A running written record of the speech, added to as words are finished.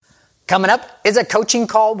Coming up is a coaching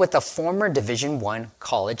call with a former Division I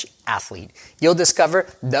college athlete. You'll discover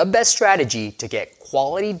the best strategy to get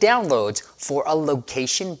quality downloads for a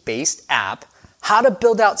location-based app, how to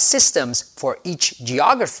build out systems for each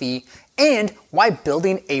geography, and why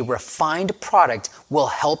building a refined product will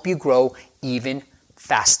help you grow even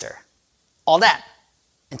faster. All that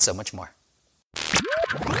and so much more.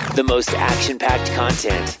 The most action-packed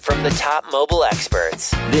content from the top mobile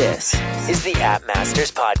experts. This is the App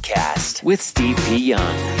Masters Podcast with Steve P.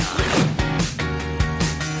 Young.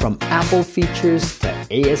 From Apple features to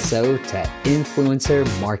ASO to influencer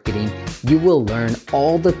marketing, you will learn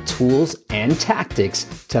all the tools and tactics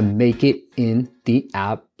to make it in the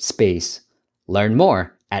app space. Learn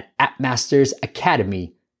more at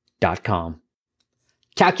appmastersacademy.com.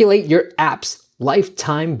 Calculate your app's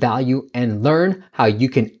lifetime value and learn how you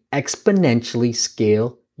can exponentially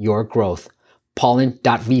scale your growth.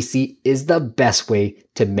 Pollen.vc is the best way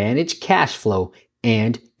to manage cash flow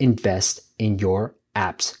and invest in your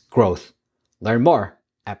app's growth. Learn more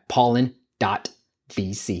at pollen.vc.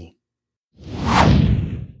 All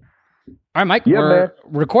right, Mike, we're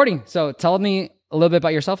recording. So tell me a little bit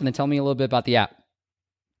about yourself and then tell me a little bit about the app.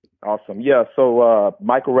 Awesome. Yeah. So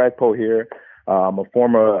Michael Ragpo here. I'm a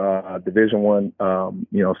former Division I,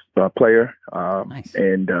 player, Nice.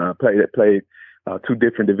 and played two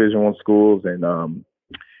different Division I schools, and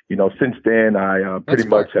since then I pretty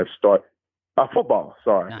much have started football.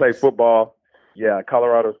 Sorry, Nice. Played football. Yeah,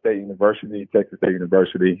 Colorado State University, Texas State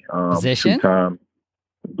University. Position? Two-time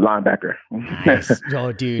linebacker. Nice.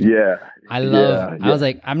 Oh, dude. Yeah. I was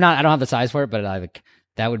like, I don't have the size for it, but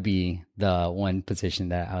that would be the one position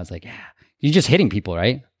that I was like, yeah, you're just hitting people,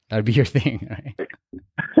 right? That would be your thing, right?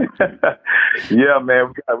 Yeah,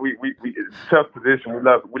 man. We it's a tough position. We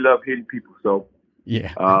love hitting people. So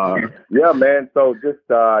yeah, yeah, man. So just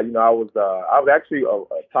I was actually a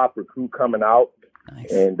top recruit coming out,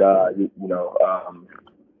 nice. and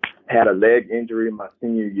had a leg injury my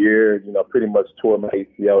senior year. Pretty much tore my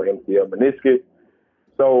ACL, MCL, meniscus.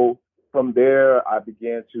 So from there, I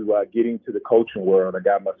began to get into the coaching world. I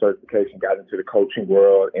got my certification, got into the coaching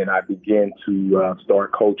world, and I began to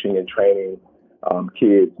start coaching and training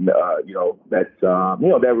kids.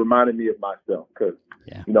 That reminded me of myself because,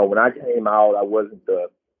 when I came out, I wasn't the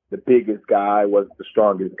biggest guy, wasn't the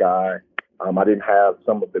strongest guy. I didn't have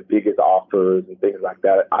some of the biggest offers and things like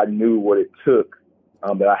that. I knew what it took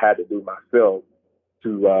that I had to do myself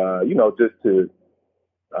to,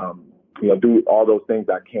 do all those things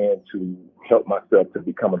I can to help myself to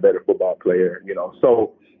become a better football player,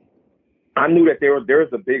 So I knew that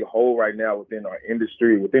there's a big hole right now within our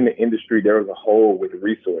industry. Within the industry, there is a hole with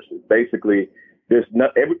resources. Basically, there's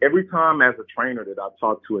every time as a trainer that I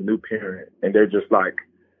talk to a new parent and they're just like,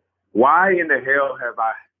 why in the hell have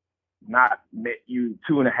I not met you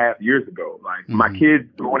 2.5 years ago? Like my kid's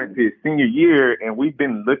going into his senior year and we've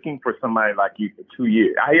been looking for somebody like you for 2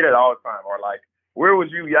 years. I hear that all the time. Or like, where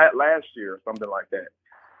was you at last year or something like that?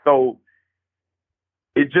 So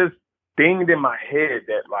it just dinged in my head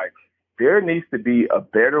that like there needs to be a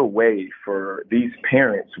better way for these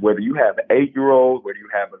parents, whether you have an 8-year-old, whether you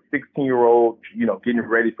have a 16-year-old, getting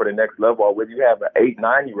ready for the next level, or whether you have an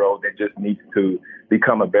 8-9-year-old that just needs to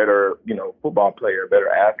become a better, football player, a better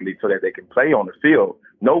athlete so that they can play on the field.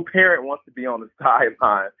 No parent wants to be on the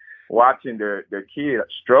sideline watching their kid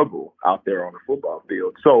struggle out there on the football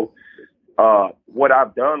field. So what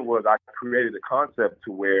I've done was I created a concept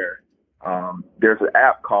to where there's an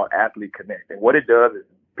app called Athlete Connect. And what it does is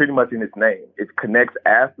pretty much in its name, it connects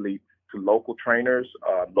athletes to local trainers,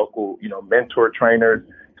 local, mentor trainers,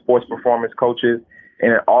 sports performance coaches,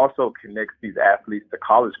 and it also connects these athletes to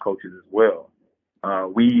college coaches as well.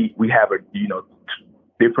 We have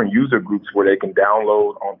different user groups where they can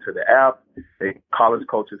download onto the app. College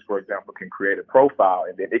coaches, for example, can create a profile,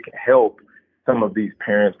 and then it can help some of these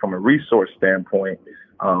parents from a resource standpoint,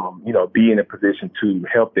 be in a position to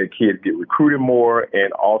help their kids get recruited more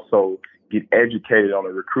and also get educated on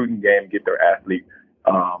the recruiting game, get their athlete,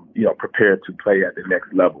 prepared to play at the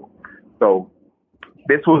next level. So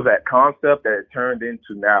this was that concept that it turned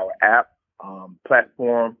into now an app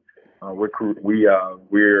platform. We're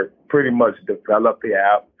pretty much developed the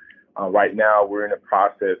app. Right now, we're in the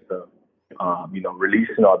process of,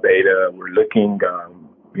 releasing our beta. We're looking,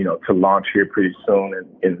 to launch here pretty soon.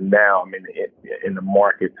 And now I'm in the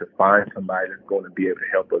market to find somebody that's going to be able to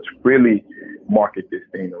help us really market this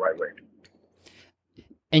thing the right way.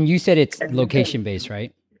 And you said it's location-based,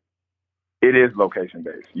 right? It is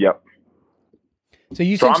location-based. Yep. So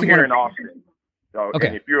I'm here in Austin. Okay.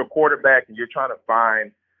 And if you're a quarterback and you're trying to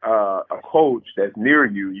find a coach that's near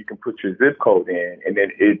you, you can put your zip code in, and then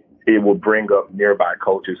it will bring up nearby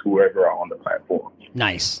coaches, whoever are on the platform.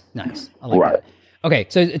 Nice. I like that. Okay,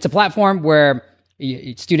 so it's a platform where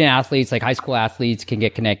student athletes, like high school athletes, can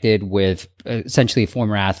get connected with essentially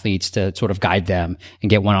former athletes to sort of guide them and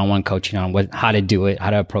get one-on-one coaching on how to do it,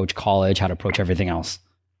 how to approach college, how to approach everything else.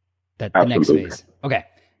 The next phase. Okay.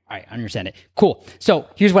 All right. I understand it. Cool. So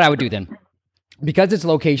here's what I would do then. Because it's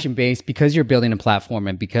location based, because you're building a platform,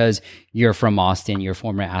 and because you're from Austin, you're a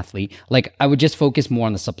former athlete, like I would just focus more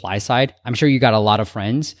on the supply side. I'm sure you got a lot of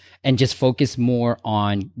friends, and just focus more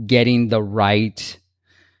on getting the right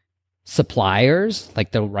suppliers,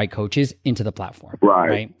 like the right coaches, into the platform.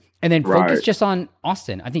 Right. And then focus just on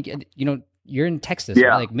Austin. I think, you're in Texas. Yeah.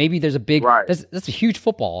 Right? Like maybe there's a big, that's a huge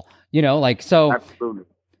football, so absolutely.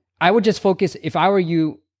 I would just focus, if I were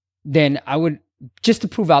you, then I would, just to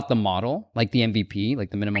prove out the model, like the MVP, like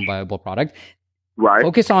the minimum viable product,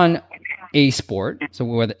 focus on a sport. So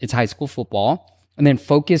whether it's high school football, and then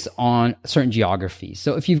focus on certain geographies.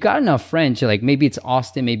 So if you've got enough friends, you're like, maybe it's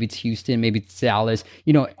Austin, maybe it's Houston, maybe it's Dallas,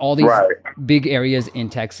 all these big areas in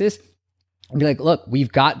Texas. Be like, look,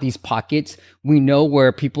 we've got these pockets. We know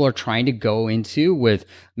where people are trying to go into with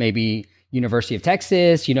maybe University of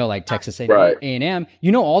Texas, like Texas A&M,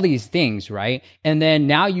 all these things, right? And then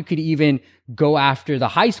now you could even go after the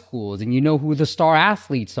high schools, and who the star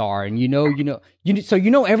athletes are, and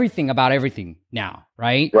so everything about everything now,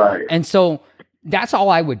 right? Right. And so that's all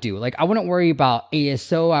I would do. Like, I wouldn't worry about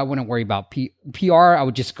ASO. I wouldn't worry about PR. I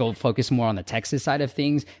would just go focus more on the Texas side of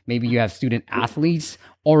things. Maybe you have student athletes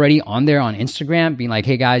already on there on Instagram being like,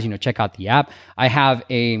 hey guys, check out the app. I have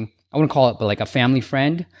I wouldn't call it, but like a family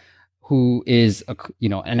friend who is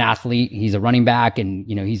an athlete. He's a running back, and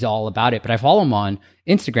he's all about it. But I follow him on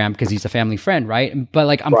Instagram because he's a family friend, right? But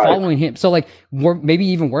like I'm following him, so like maybe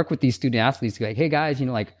even work with these student athletes. Like, hey guys,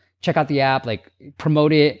 like check out the app, like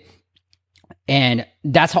promote it, and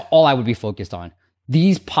that's all I would be focused on.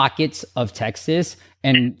 These pockets of Texas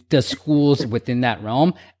and the schools within that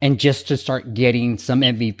realm, and just to start getting some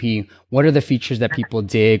MVP. What are the features that people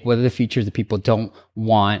dig? What are the features that people don't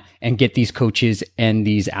want? And get these coaches and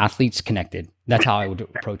these athletes connected. That's how I would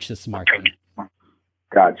approach this marketing.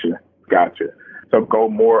 Gotcha. So go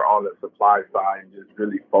more on the supply side and just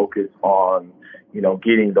really focus on,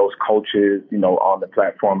 getting those coaches, on the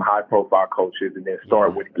platform, high profile coaches, and then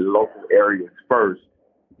start with the local areas first,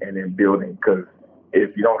 and then building. Because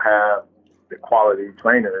if you don't have the quality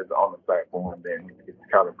trainers on the platform, then it's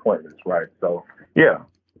kind of pointless, right? So yeah.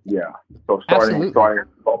 So starting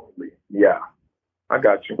locally, I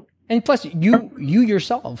got you. And plus, you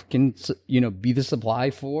yourself can be the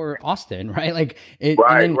supply for Austin, right? Like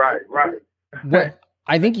right. What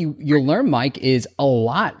I think you'll learn, Mike, is a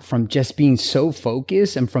lot from just being so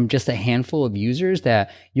focused, and from just a handful of users, that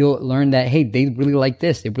you'll learn that, hey, they really like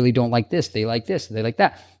this, they really don't like this, they like this, they like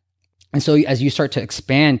that. And so as you start to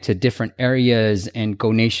expand to different areas and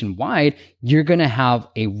go nationwide, you're going to have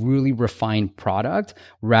a really refined product,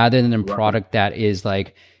 rather than a product that is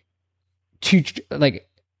that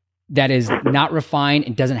is not refined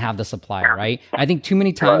and doesn't have the supplier, right? I think too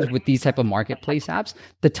many times with these type of marketplace apps,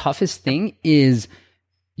 the toughest thing is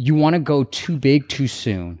you want to go too big too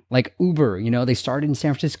soon. Like Uber, they started in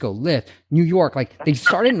San Francisco, Lyft, New York, like they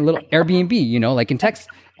started in little Airbnb, like in Texas,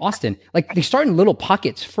 Austin, like they start in little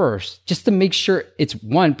pockets first, just to make sure it's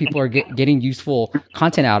one, people are getting useful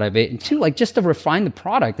content out of it, and two, like just to refine the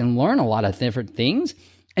product and learn a lot of different things.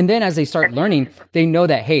 And then as they start learning, they know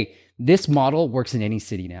that, hey, this model works in any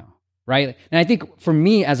city now, right? And I think for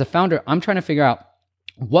me as a founder, I'm trying to figure out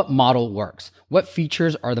what model works, what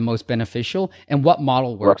features are the most beneficial, and what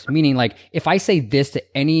model works. Meaning, like, if I say this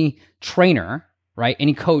to any trainer, right,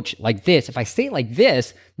 any coach like this, if I say it like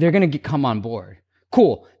this, they're going to come on board.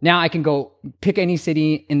 Cool. Now I can go pick any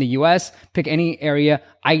city in the US, pick any area.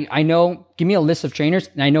 I know, give me a list of trainers,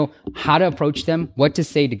 and I know how to approach them, what to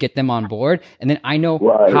say to get them on board. And then I know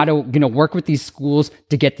how to, work with these schools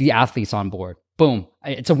to get the athletes on board. Boom.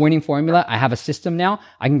 It's a winning formula. I have a system now.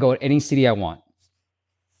 I can go to any city I want.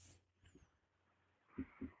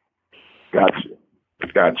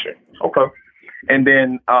 Gotcha. Okay. And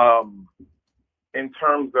then, in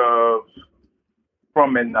terms of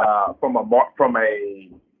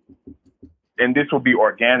and this will be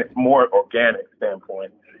more organic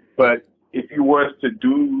standpoint, but if you was to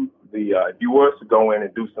do if you was to go in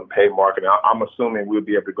and do some paid marketing, I'm assuming we'll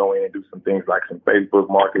be able to go in and do some things like some Facebook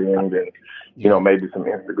marketing and, maybe some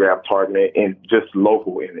Instagram targeting and just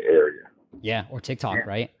local in the area. Yeah. Or TikTok,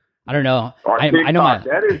 right? I don't know. I know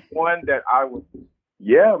that is one that I would.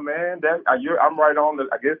 Yeah, man. I'm right on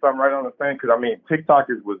I guess I'm right on the thing, because TikTok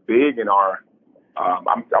was big in our.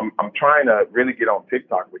 I'm trying to really get on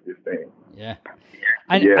TikTok with this thing. Yeah.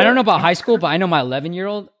 I don't know about high school, but I know my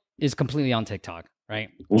 11-year-old is completely on TikTok, right?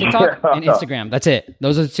 TikTok and Instagram. That's it.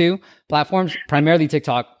 Those are the two platforms, primarily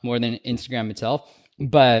TikTok more than Instagram itself.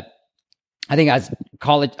 But I think as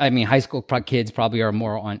high school kids probably are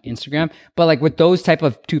more on Instagram. But like with those type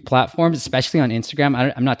of two platforms, especially on Instagram,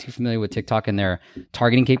 I'm not too familiar with TikTok and their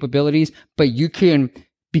targeting capabilities, but you can,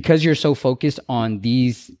 because you're so focused on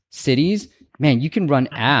these cities, man, you can run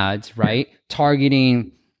ads, right?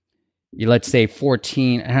 Targeting, let's say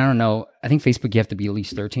 14, and I don't know, I think Facebook, you have to be at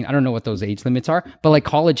least 13. I don't know what those age limits are, but like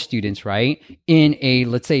college students, right? In a,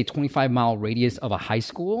 let's say 25-mile radius of a high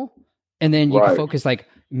school. And then you can focus like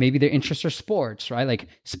maybe their interests are sports, right? Like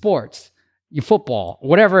sports, your football,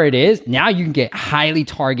 whatever it is. Now you can get highly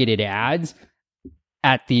targeted ads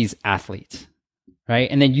at these athletes, right?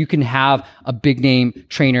 And then you can have a big name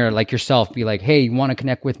trainer like yourself be like, hey, you want to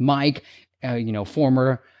connect with Mike,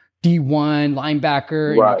 former D1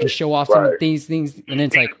 linebacker, and you can show off some of these things. And then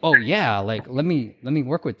it's like, oh yeah, like let me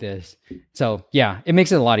work with this. So yeah, it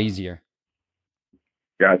makes it a lot easier.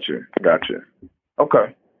 Gotcha.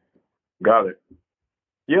 Okay. Got it.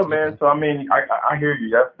 Yeah, man. So I mean, I hear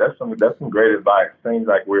you. That's some great advice. Seems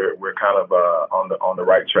like we're kind of on the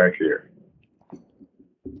right track here.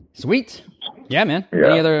 Sweet. Yeah, man.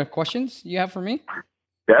 Yeah. Any other questions you have for me?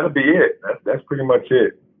 That'll be it. That's pretty much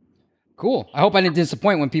it. Cool. I hope I didn't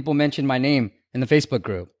disappoint when people mentioned my name in the Facebook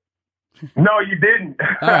group. No, you didn't.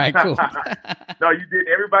 All right, cool. No, you did.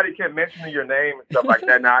 Everybody kept mentioning your name and stuff like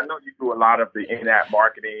that. Now, I know you do a lot of the in-app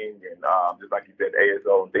marketing and just like you said,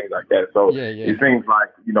 ASO and things like that. So It seems like,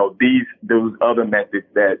 those other methods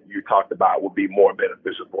that you talked about would be more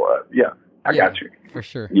beneficial for us. Yeah, I got you. For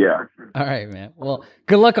sure. Yeah. All right, man. Well,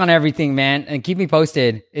 good luck on everything, man. And keep me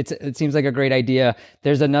posted. It seems like a great idea.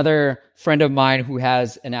 There's another friend of mine who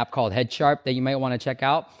has an app called HeadSharp that you might want to check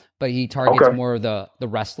out. But he targets more of the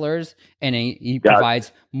wrestlers, and he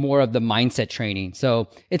provides more of the mindset training. So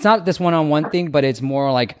it's not this one-on-one thing, but it's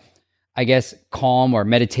more like, I guess, calm or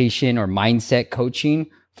meditation or mindset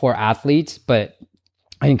coaching for athletes. But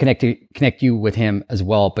I can connect you with him as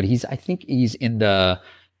well. But I think he's in the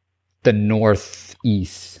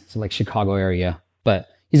Northeast, so like Chicago area. But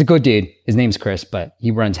he's a good dude. His name's Chris, but he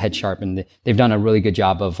runs HeadSharp, and they've done a really good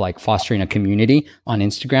job of like fostering a community on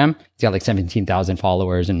Instagram. He's got like 17,000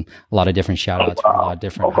 followers and a lot of different shout outs from a lot of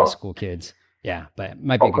different high school kids. Yeah, but it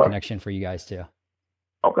might be a good connection for you guys too.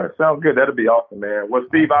 Okay, sounds good. That'll be awesome, man. Well,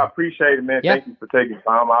 Steve, I appreciate it, man. Yeah. Thank you for taking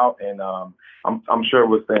time out, and I'm sure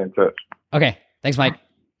we'll stay in touch. Okay, thanks, Mike.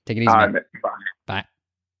 Take it easy, man. Bye. Bye.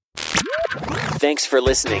 Thanks for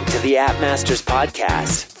listening to the App Masters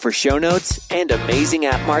podcast. For show notes and amazing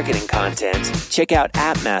app marketing content, check out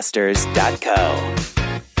appmasters.co.